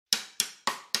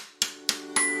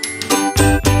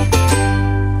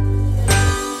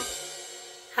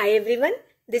Hi everyone,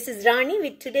 this is Rani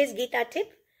with today's Gita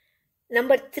tip.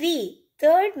 Number 3,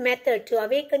 third method to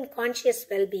awaken conscious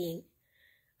well-being,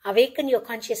 awaken your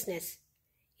consciousness,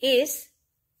 is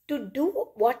to do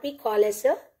what we call as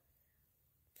a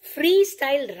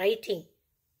freestyle writing,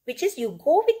 which is you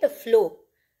go with the flow.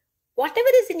 Whatever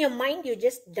is in your mind, you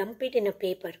just dump it in a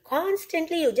paper.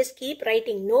 Constantly, you just keep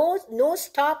writing. No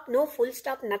stop, no full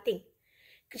stop, nothing.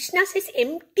 Krishna says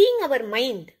emptying our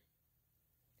mind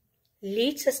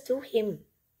leads us to Him.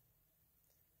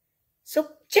 So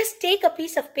just take a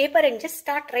piece of paper and just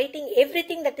start writing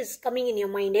everything that is coming in your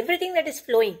mind, everything that is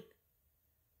flowing.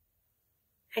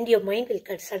 And your mind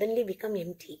will suddenly become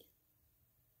empty.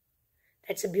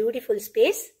 That's a beautiful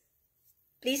space.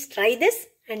 Please try this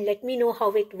and let me know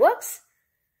how it works.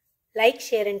 Like,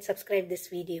 share and subscribe this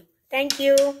video. Thank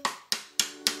you.